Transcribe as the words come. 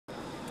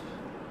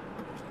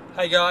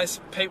Hey guys,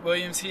 Pete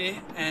Williams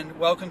here and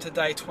welcome to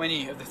day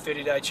 20 of the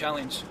 30-day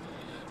challenge.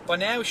 By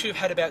now we should have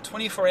had about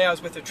 24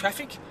 hours worth of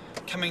traffic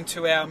coming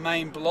to our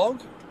main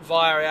blog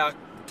via our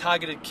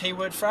targeted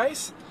keyword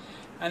phrase,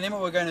 and then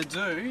what we're going to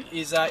do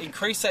is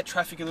increase that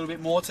traffic a little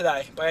bit more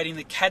today by adding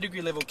the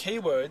category level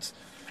keywords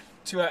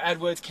to our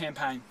AdWords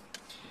campaign.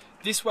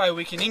 This way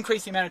we can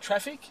increase the amount of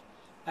traffic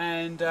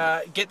and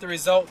get the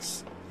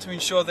results to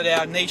ensure that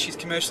our niche is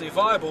commercially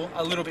viable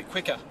a little bit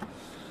quicker.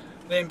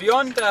 Then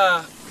beyond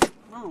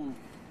oh,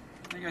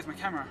 there goes my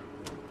camera.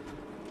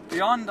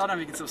 Beyond, I don't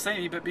know if you can still see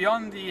me, but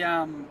beyond the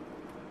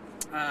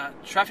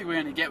traffic we're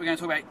going to get, we're going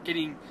to talk about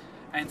getting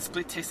and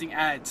split testing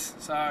ads.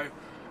 So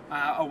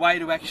a way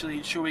to actually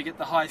ensure we get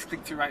the highest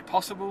click-through rate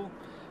possible,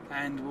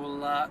 and we'll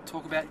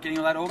talk about getting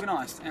all that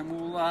organised, and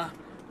we'll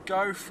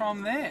go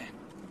from there.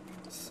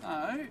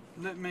 So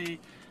let me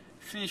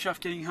finish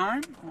off getting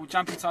home, we'll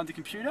jump inside the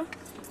computer,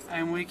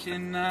 and we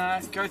can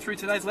go through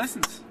today's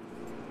lessons.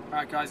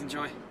 Alright guys,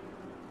 enjoy.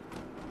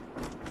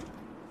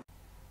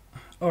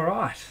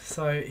 Alright,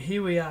 so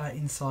here we are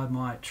inside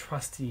my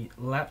trusty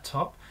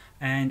laptop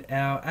and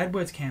our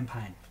AdWords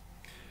campaign.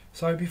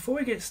 So before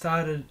we get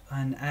started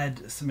and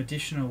add some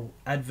additional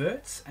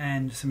adverts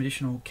and some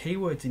additional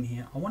keywords in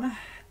here, I want to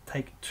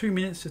take 2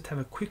 minutes just to have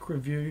a quick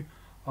review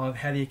of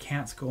how the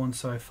account's gone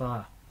so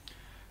far.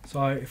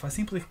 So if I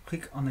simply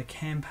click on the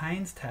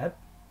campaigns tab,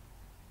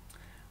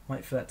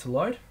 wait for that to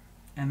load,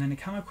 and then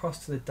come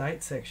across to the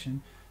date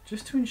section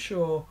just to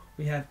ensure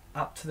we have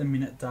up to the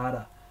minute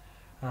data.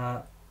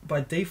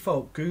 By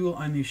default, Google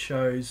only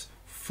shows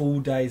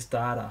full day's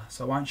data,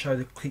 so it won't show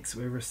the clicks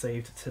that we've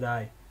received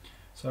today.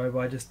 So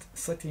by just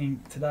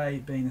selecting today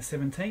being the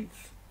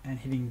 17th and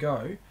hitting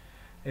go,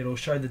 it'll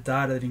show the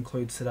data that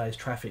includes today's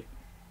traffic.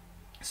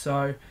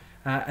 So,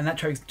 and that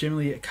traffic's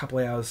generally a couple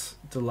hours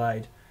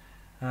delayed.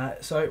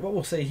 So what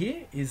we'll see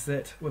here is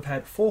that we've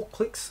had 4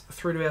 clicks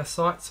through to our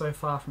site so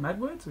far from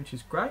AdWords, which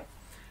is great.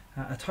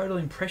 A total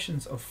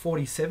impressions of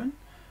 47,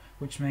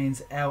 which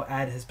means our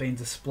ad has been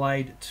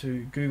displayed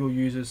to Google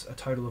users a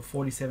total of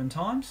 47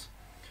 times.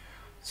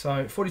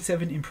 So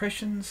 47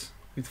 impressions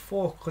with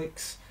 4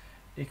 clicks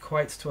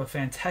equates to a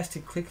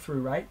fantastic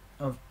click-through rate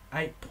of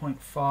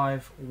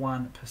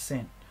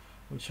 8.51%,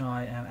 which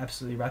I am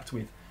absolutely wrapped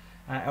with.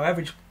 Our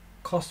average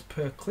cost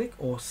per click,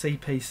 or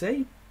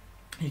CPC,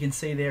 you can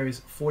see there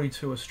is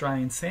 42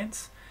 Australian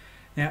cents.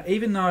 Now,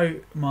 even though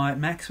my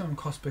maximum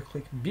cost per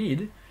click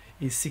bid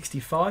is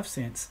 65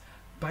 cents,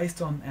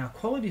 based on our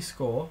quality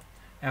score,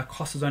 our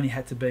cost has only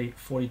had to be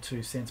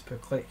 42 cents per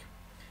click.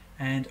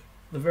 And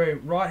the very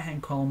right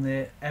hand column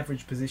there,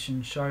 average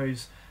position,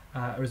 shows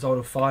a result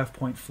of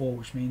 5.4,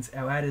 which means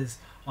our ad has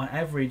on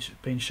average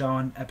been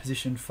shown at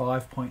position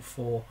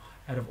 5.4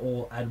 out of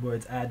all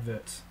AdWords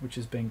adverts, which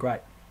has been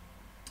great.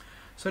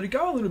 So to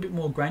go a little bit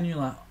more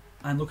granular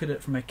and look at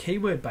it from a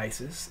keyword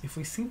basis, if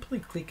we simply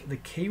click the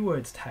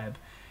keywords tab,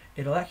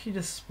 it'll actually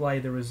display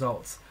the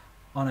results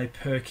on a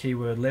per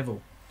keyword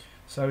level.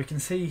 So we can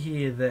see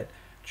here that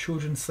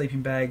children's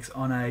sleeping bags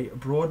on a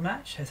broad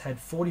match has had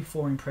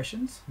 44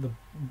 impressions,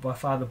 by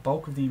far the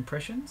bulk of the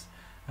impressions,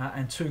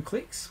 and 2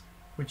 clicks,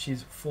 which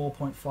is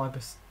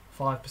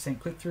 4.5%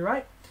 click-through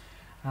rate.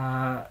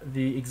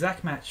 The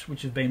exact match,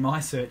 which has been my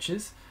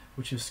searches,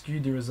 which have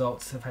skewed the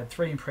results, have had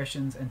 3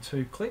 impressions and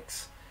 2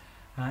 clicks,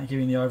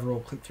 giving the overall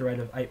click-through rate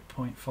of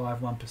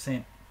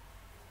 8.51%.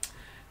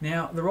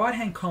 Now, the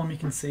right-hand column you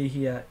can see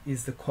here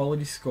is the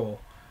quality score.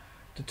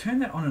 To turn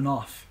that on and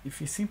off, if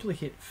you simply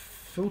hit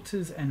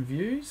filters and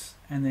views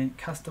and then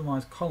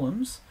customize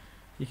columns,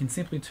 you can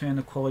simply turn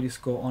the quality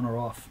score on or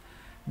off.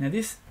 Now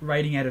this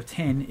rating out of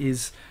 10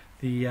 is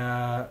the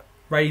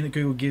rating that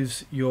Google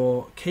gives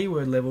your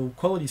keyword level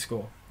quality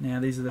score. Now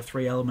these are the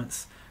 3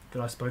 elements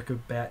that I spoke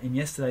about in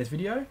yesterday's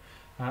video.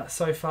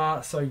 So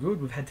far so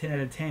good, we've had 10 out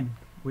of 10,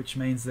 which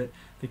means that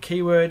the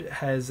keyword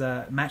has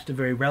matched a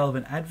very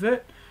relevant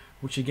advert,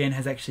 which again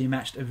has actually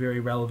matched a very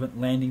relevant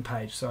landing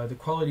page. So the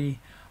quality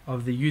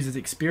of the user's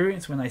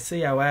experience when they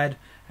see our ad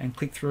and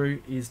click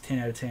through is 10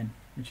 out of 10,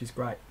 which is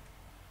great.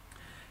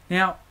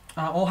 Now,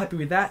 all happy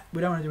with that. We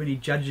don't want to do any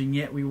judging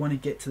yet. We want to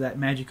get to that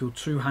magical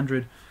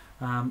 200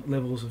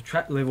 level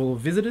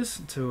of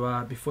visitors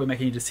to before we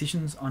make any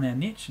decisions on our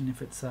niche and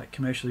if it's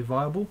commercially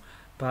viable.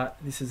 But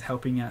this is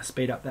helping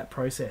speed up that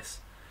process.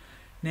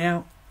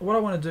 Now, what I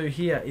want to do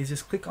here is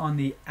just click on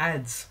the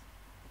Ads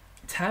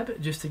tab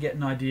just to get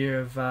an idea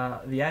of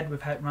the ad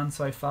we've had run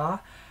so far,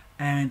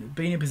 and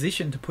be in a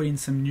position to put in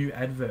some new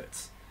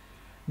adverts.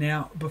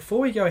 Now, before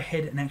we go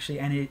ahead and actually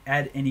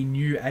add any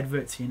new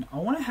adverts in, I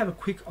want to have a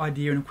quick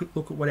idea and a quick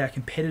look at what our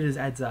competitors'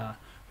 ads are.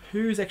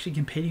 Who's actually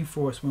competing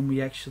for us when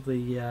we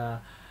actually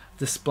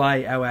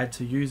display our ad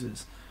to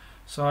users?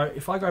 So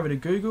if I go over to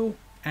Google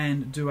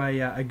and do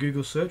a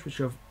Google search, which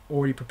I've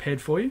already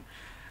prepared for you,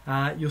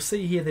 you'll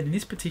see here that in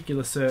this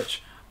particular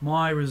search,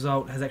 my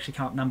result has actually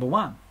come up number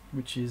 1,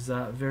 which is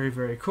very,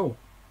 very cool.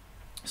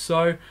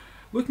 So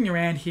looking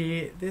around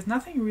here, there's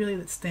nothing really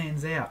that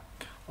stands out.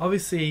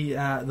 Obviously,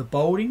 the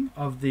bolding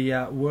of the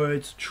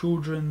words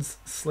children's,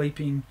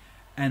 sleeping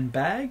and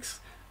bags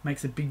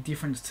makes a big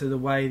difference to the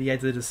way the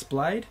ads are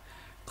displayed.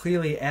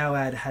 Clearly our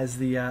ad has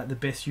the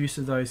best use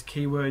of those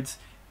keywords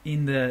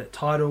in the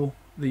title,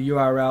 the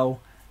URL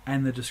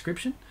and the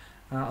description.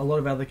 A lot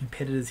of other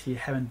competitors here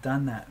haven't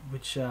done that,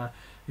 which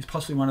is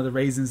possibly one of the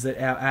reasons that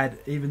our ad,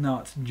 even though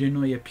it's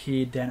generally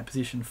appeared down at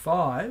position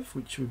 5,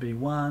 which would be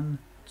 1,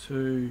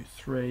 2,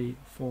 3,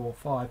 4,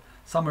 5,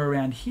 somewhere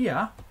around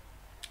here,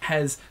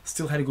 has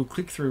still had a good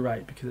click-through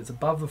rate because it's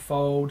above the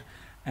fold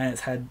and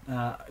it's had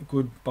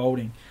good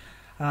bolding.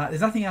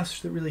 There's nothing else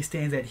that really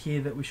stands out here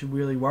that we should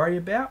really worry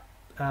about.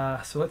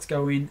 So let's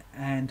go in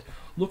and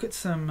look at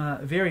some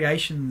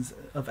variations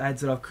of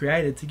ads that I've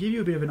created to give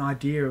you a bit of an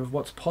idea of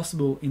what's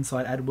possible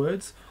inside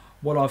AdWords,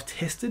 what I've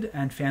tested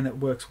and found that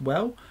works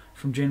well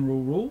from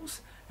general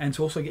rules, and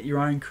to also get your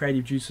own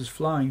creative juices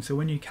flowing, so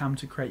when you come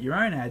to create your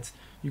own ads,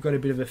 you've got a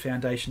bit of a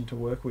foundation to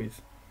work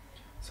with.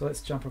 So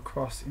let's jump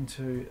across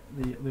into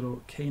the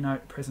little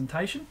Keynote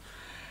presentation.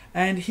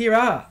 And here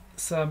are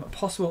some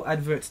possible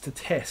adverts to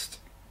test.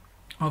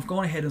 I've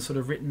gone ahead and sort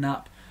of written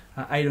up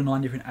 8 or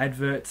 9 different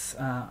adverts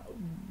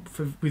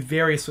with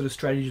various sort of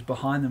strategies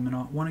behind them, and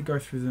I want to go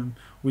through them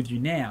with you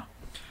now.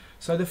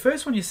 So the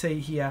first one you see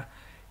here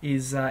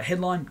is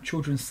headline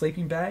children's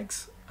sleeping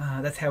bags.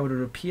 That's how it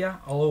would appear.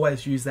 I'll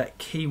always use that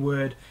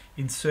keyword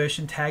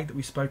insertion tag that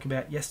we spoke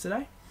about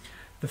yesterday.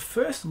 The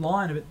first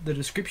line of it, the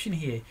description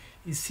here,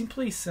 is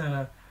simply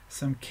some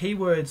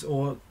keywords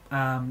or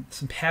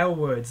some power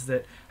words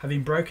that have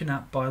been broken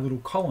up by little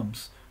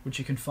columns, which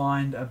you can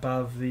find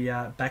above the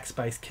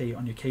backspace key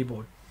on your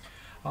keyboard.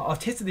 I've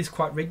tested this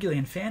quite regularly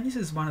and found this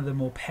is one of the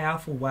more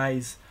powerful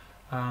ways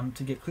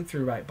to get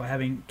click-through rate, by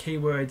having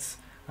keywords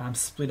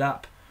split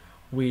up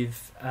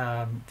with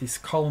this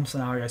column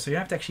scenario, so you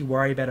don't have to actually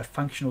worry about a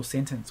functional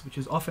sentence, which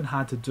is often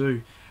hard to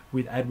do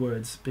with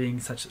AdWords being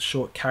such a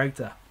short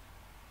character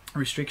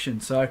restriction.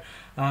 So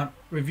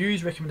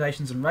reviews,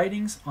 recommendations and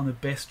ratings on the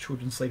best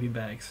children's sleeping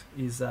bags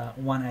is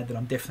one ad that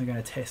I'm definitely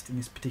going to test in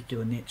this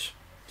particular niche.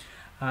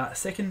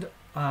 Second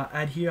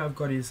ad here I've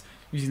got is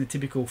using the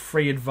typical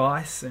free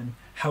advice and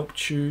help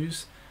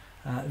choose,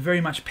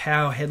 very much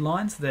power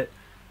headlines that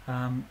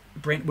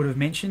Brent would have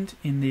mentioned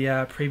in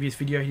the previous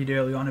video he did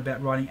early on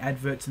about writing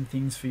adverts and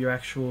things for your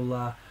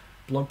actual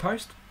blog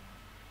post.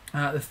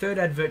 The third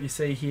advert you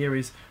see here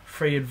is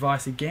free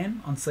advice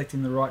again on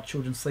selecting the right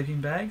children's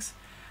sleeping bags,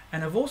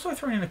 and I've also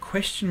thrown in a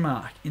question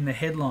mark in the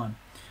headline.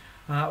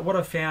 What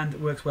I've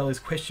found works well is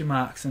question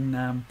marks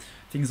and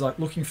things like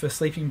looking for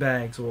sleeping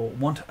bags or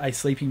want a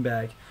sleeping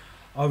bag.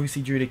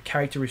 Obviously due to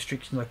character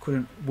restrictions I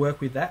couldn't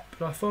work with that,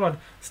 but I thought I'd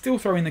still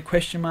throw in the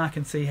question mark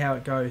and see how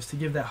it goes to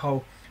give that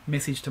whole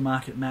message to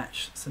market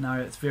match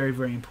scenario. It's very,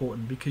 very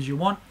important because you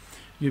want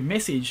your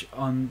message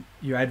on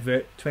your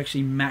advert to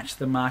actually match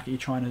the market you're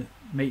trying to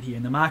meet here,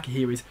 and the market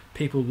here is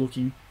people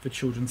looking for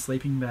children's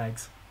sleeping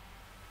bags.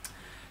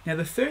 Now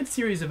the third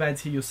series of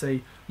ads here you'll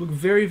see look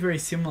very, very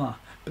similar,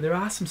 but there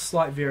are some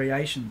slight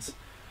variations.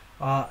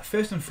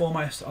 First and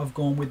foremost, I've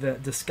gone with the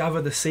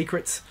Discover the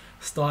Secrets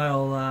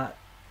style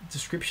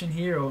description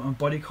here, or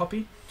body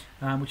copy,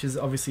 which is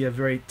obviously a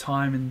very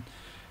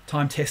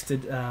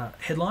time-tested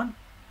headline.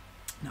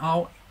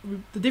 Now,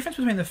 the difference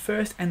between the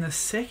first and the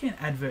second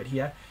advert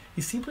here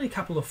is simply a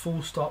couple of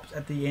full stops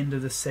at the end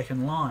of the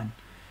second line.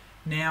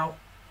 Now,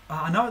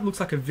 I know it looks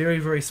like a very,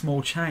 very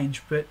small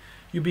change, but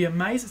you'll be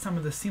amazed at some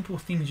of the simple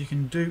things you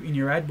can do in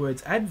your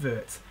AdWords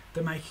adverts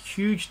that make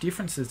huge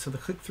differences to the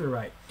click-through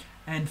rate.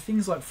 And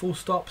things like full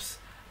stops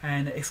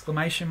and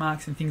exclamation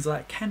marks and things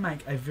like that can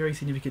make a very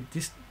significant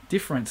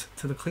difference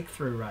to the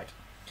click-through rate.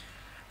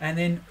 And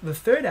then the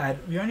third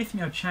ad, the only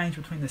thing I've changed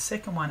between the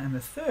second one and the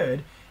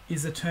third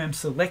is the term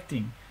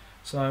selecting.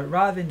 So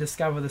rather than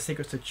discover the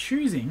secrets to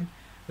choosing,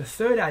 the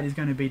third ad is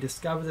going to be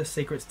discover the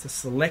secrets to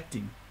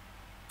selecting.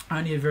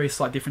 Only a very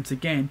slight difference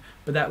again,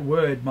 but that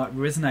word might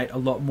resonate a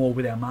lot more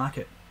with our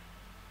market.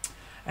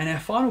 And our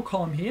final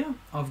column here,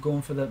 I've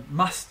gone for the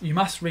you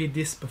must read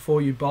this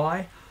before you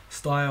buy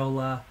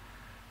style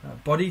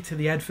body to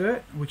the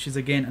advert, which is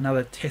again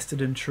another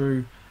tested and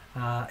true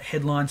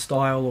headline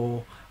style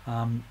or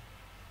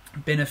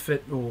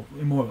benefit or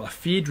more of a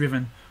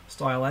fear-driven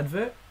style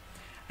advert.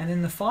 And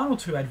then the final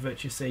two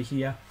adverts you see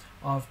here,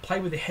 I've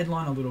played with the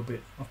headline a little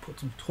bit. I've put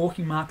some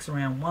talking marks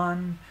around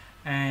one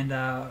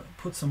and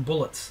put some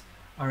bullets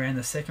around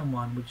the second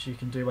one, which you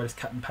can do by just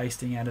cut and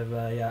pasting out of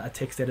a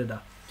text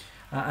editor.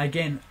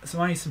 Again,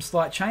 only some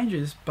slight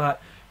changes,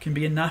 but can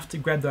be enough to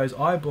grab those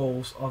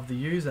eyeballs of the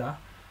user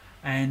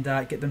and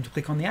get them to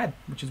click on the ad,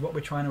 which is what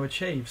we're trying to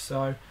achieve.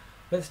 So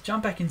let's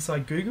jump back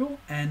inside Google,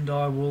 and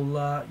I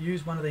will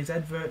use one of these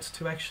adverts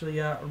to actually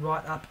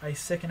write up a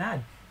second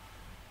ad.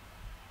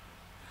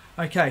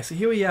 Okay, so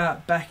here we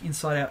are back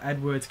inside our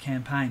AdWords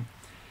campaign.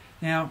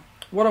 Now,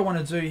 what I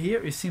want to do here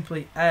is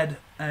simply add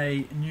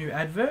a new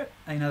advert,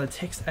 another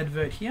text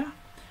advert here.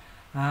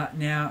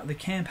 Now, the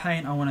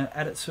campaign I want to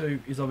add it to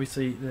is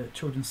obviously the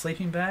children's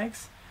sleeping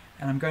bags,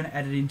 and I'm going to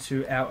add it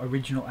into our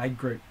original ad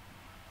group.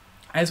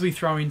 As we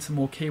throw in some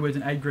more keywords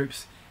and ad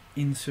groups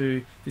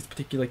into this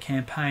particular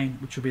campaign,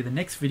 which will be the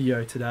next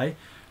video today,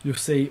 you'll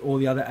see all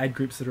the other ad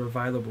groups that are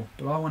available.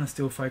 But I want to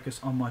still focus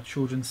on my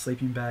children's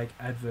sleeping bag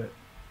advert.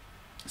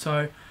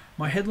 So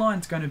my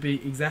headline's going to be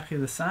exactly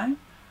the same.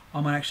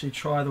 I'm going to actually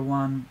try the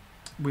one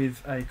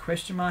with a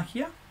question mark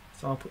here.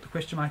 So I'll put the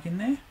question mark in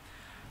there.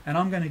 And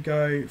I'm going to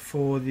go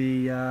for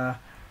the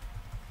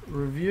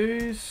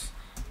reviews,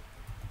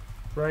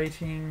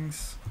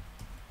 ratings,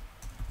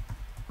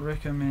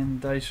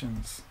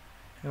 recommendations.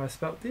 Have I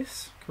spelt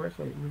this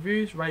correctly?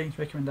 Reviews, ratings,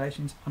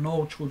 recommendations on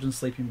all children's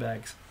sleeping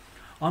bags.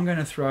 I'm going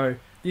to throw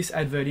this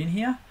advert in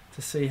here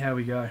to see how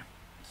we go.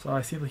 So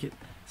I simply hit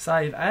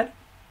save ad,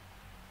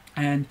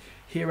 and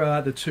here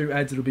are the 2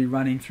 ads that will be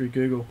running through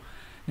Google.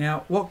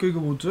 Now what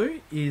Google will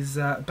do is,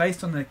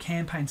 based on the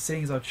campaign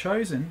settings I've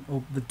chosen,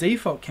 or the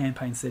default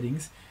campaign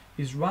settings,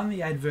 is run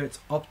the adverts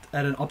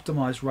at an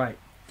optimized rate.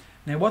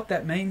 Now what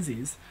that means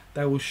is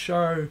they will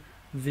show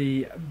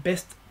the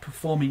best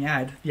performing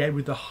ad, the ad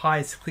with the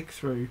highest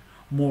click-through,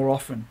 more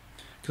often,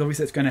 because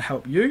obviously it's going to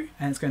help you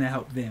and it's going to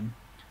help them.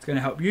 It's going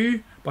to help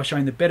you by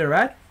showing the better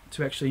ad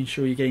to actually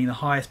ensure you're getting the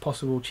highest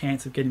possible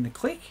chance of getting the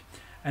click,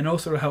 and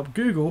also to help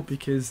Google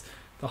because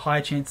the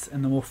higher chance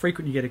and the more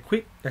frequent you get a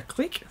click,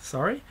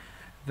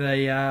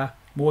 the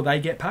more they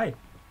get paid.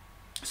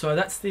 So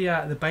that's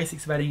the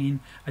basics of adding in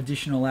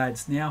additional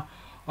ads. Now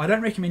I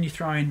don't recommend you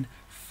throwing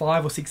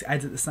 5 or 6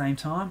 ads at the same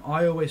time.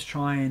 I always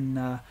try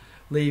and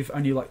leave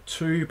only like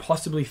 2,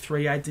 possibly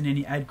 3 ads in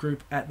any ad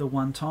group at the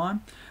one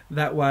time.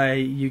 That way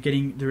you're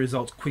getting the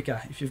results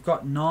quicker. If you've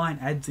got 9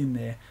 ads in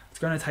there, it's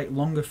going to take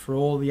longer for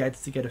all the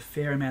ads to get a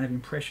fair amount of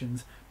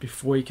impressions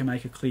before you can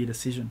make a clear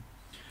decision.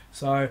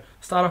 So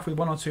start off with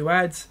 1 or 2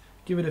 ads,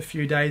 give it a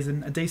few days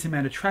and a decent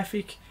amount of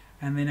traffic,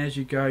 and then as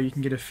you go you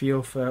can get a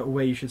feel for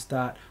where you should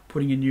start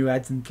putting in new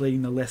ads and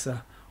deleting the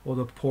lesser or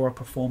the poorer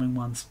performing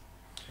ones.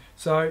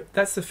 So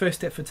that's the first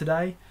step for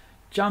today.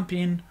 Jump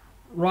in,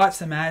 write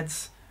some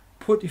ads,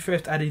 put your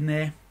first ad in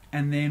there,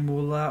 and then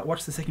we'll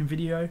watch the second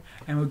video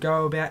and we'll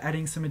go about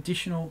adding some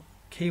additional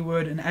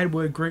keyword and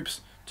AdWord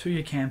groups to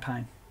your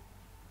campaign.